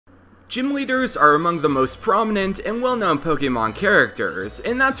Gym leaders are among the most prominent and well-known Pokemon characters,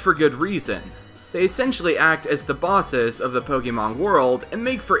 and that's for good reason. They essentially act as the bosses of the Pokemon world and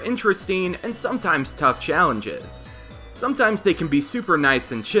make for interesting and sometimes tough challenges. Sometimes they can be super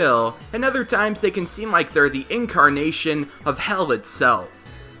nice and chill, and other times they can seem like they're the incarnation of hell itself.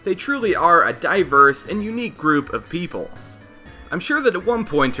 They truly are a diverse and unique group of people. I'm sure that at one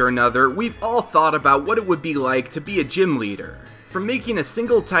point or another, we've all thought about what it would be like to be a gym leader. From making a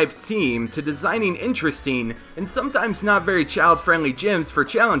single-type team to designing interesting and sometimes not very child-friendly gyms for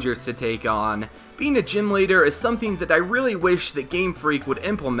challengers to take on, being a gym leader is something that I really wish that Game Freak would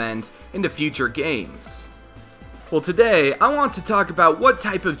implement into future games. Well, today, I want to talk about what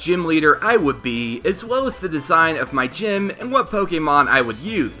type of gym leader I would be, as well as the design of my gym and what Pokemon I would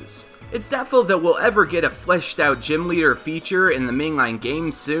use. It's doubtful that we'll ever get a fleshed out gym leader feature in the mainline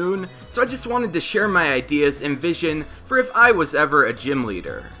game soon, so I just wanted to share my ideas and vision for if I was ever a gym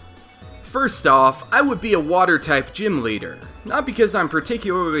leader. First off, I would be a water type gym leader. Not because I'm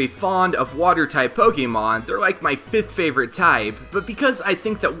particularly fond of water type Pokemon, they're like my 5th favorite type, but because I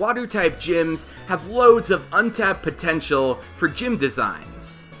think that water type gyms have loads of untapped potential for gym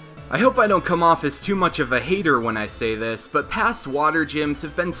designs. I hope I don't come off as too much of a hater when I say this, but past water gyms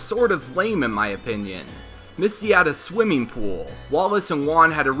have been sort of lame in my opinion. Misty had a swimming pool, Wallace and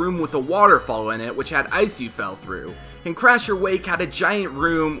Juan had a room with a waterfall in it which had ice you fell through, and Crasher Wake had a giant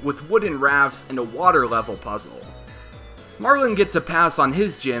room with wooden rafts and a water level puzzle. Marlin gets a pass on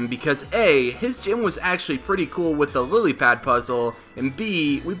his gym because A, his gym was actually pretty cool with the lily pad puzzle, and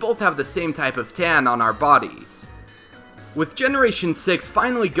B, we both have the same type of tan on our bodies. With Generation 6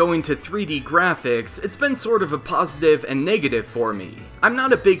 finally going to 3D graphics, it's been sort of a positive and negative for me. I'm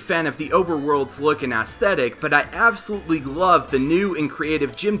not a big fan of the overworld's look and aesthetic, but I absolutely love the new and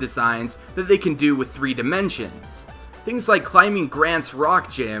creative gym designs that they can do with 3 dimensions. Things like climbing Grant's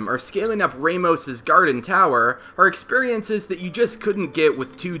rock gym or scaling up Ramos's garden tower are experiences that you just couldn't get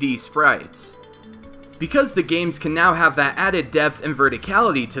with 2D sprites. Because the games can now have that added depth and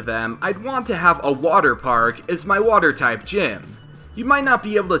verticality to them, I'd want to have a water park as my water type gym. You might not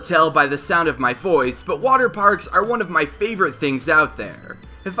be able to tell by the sound of my voice, but water parks are one of my favorite things out there.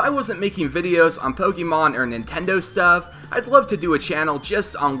 If I wasn't making videos on Pokemon or Nintendo stuff, I'd love to do a channel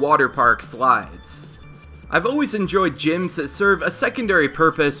just on water park slides. I've always enjoyed gyms that serve a secondary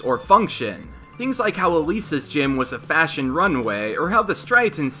purpose or function. Things like how Elisa's gym was a fashion runway, or how the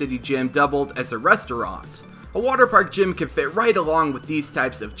Striaton City gym doubled as a restaurant. A water park gym can fit right along with these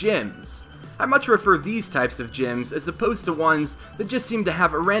types of gyms. I much prefer these types of gyms as opposed to ones that just seem to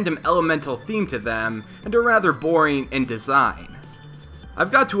have a random elemental theme to them and are rather boring in design.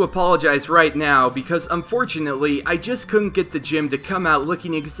 I've got to apologize right now because unfortunately I just couldn't get the gym to come out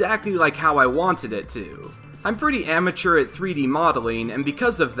looking exactly like how I wanted it to. I'm pretty amateur at 3D modeling, and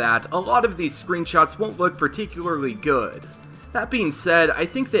because of that, a lot of these screenshots won't look particularly good. That being said, I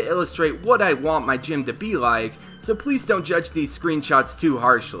think they illustrate what I want my gym to be like, so please don't judge these screenshots too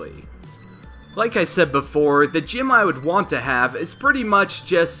harshly. Like I said before, the gym I would want to have is pretty much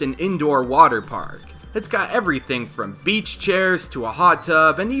just an indoor water park. It's got everything from beach chairs to a hot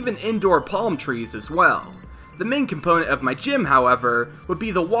tub and even indoor palm trees as well. The main component of my gym, however, would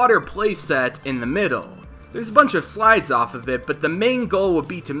be the water playset in the middle. There's a bunch of slides off of it, but the main goal would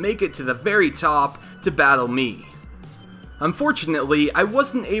be to make it to the very top to battle me. Unfortunately, I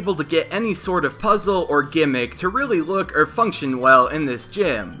wasn't able to get any sort of puzzle or gimmick to really look or function well in this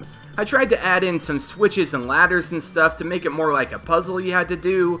gym. I tried to add in some switches and ladders and stuff to make it more like a puzzle you had to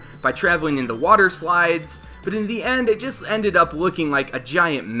do by traveling in the water slides, but in the end it just ended up looking like a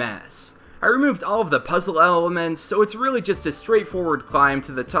giant mess. I removed all of the puzzle elements, so it's really just a straightforward climb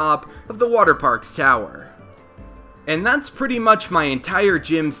to the top of the water park's tower. And that's pretty much my entire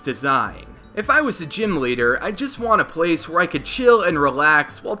gym's design. If I was a gym leader, I'd just want a place where I could chill and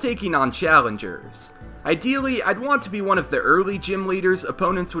relax while taking on challengers. Ideally, I'd want to be one of the early gym leaders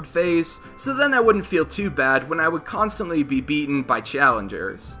opponents would face, so then I wouldn't feel too bad when I would constantly be beaten by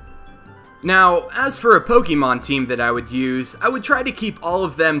challengers. Now, as for a Pokemon team that I would use, I would try to keep all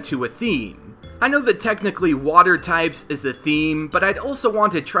of them to a theme. I know that technically water types is a theme, but I'd also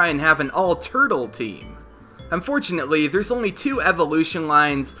want to try and have an all-turtle team. Unfortunately, there's only 2 evolution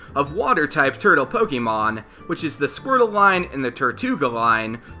lines of water-type turtle Pokemon, which is the Squirtle line and the Tortuga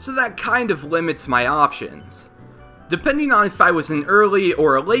line, so that kind of limits my options. Depending on if I was an early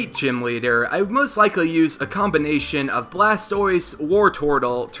or a late gym leader, I would most likely use a combination of Blastoise,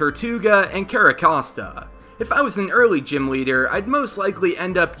 Wartortle, Tortuga, and Caracosta. If I was an early gym leader, I'd most likely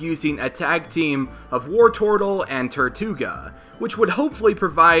end up using a tag team of Wartortle and Tortuga, which would hopefully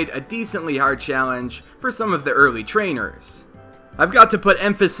provide a decently hard challenge for some of the early trainers. I've got to put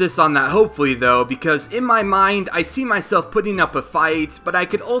emphasis on that hopefully though, because in my mind, I see myself putting up a fight, but I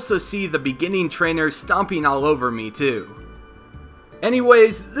could also see the beginning trainers stomping all over me too.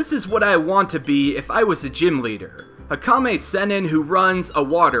 Anyways, this is what I want to be if I was a gym leader. A Kame Sennin who runs a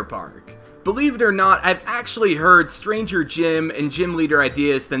water park. Believe it or not, I've actually heard stranger gym and gym leader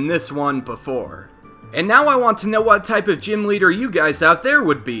ideas than this one before. And now I want to know what type of gym leader you guys out there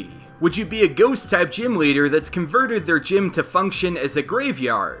would be. Would you be a ghost type gym leader that's converted their gym to function as a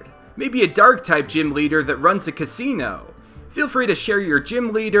graveyard? Maybe a dark type gym leader that runs a casino? Feel free to share your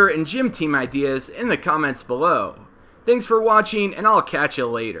gym leader and gym team ideas in the comments below. Thanks for watching, and I'll catch you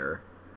later.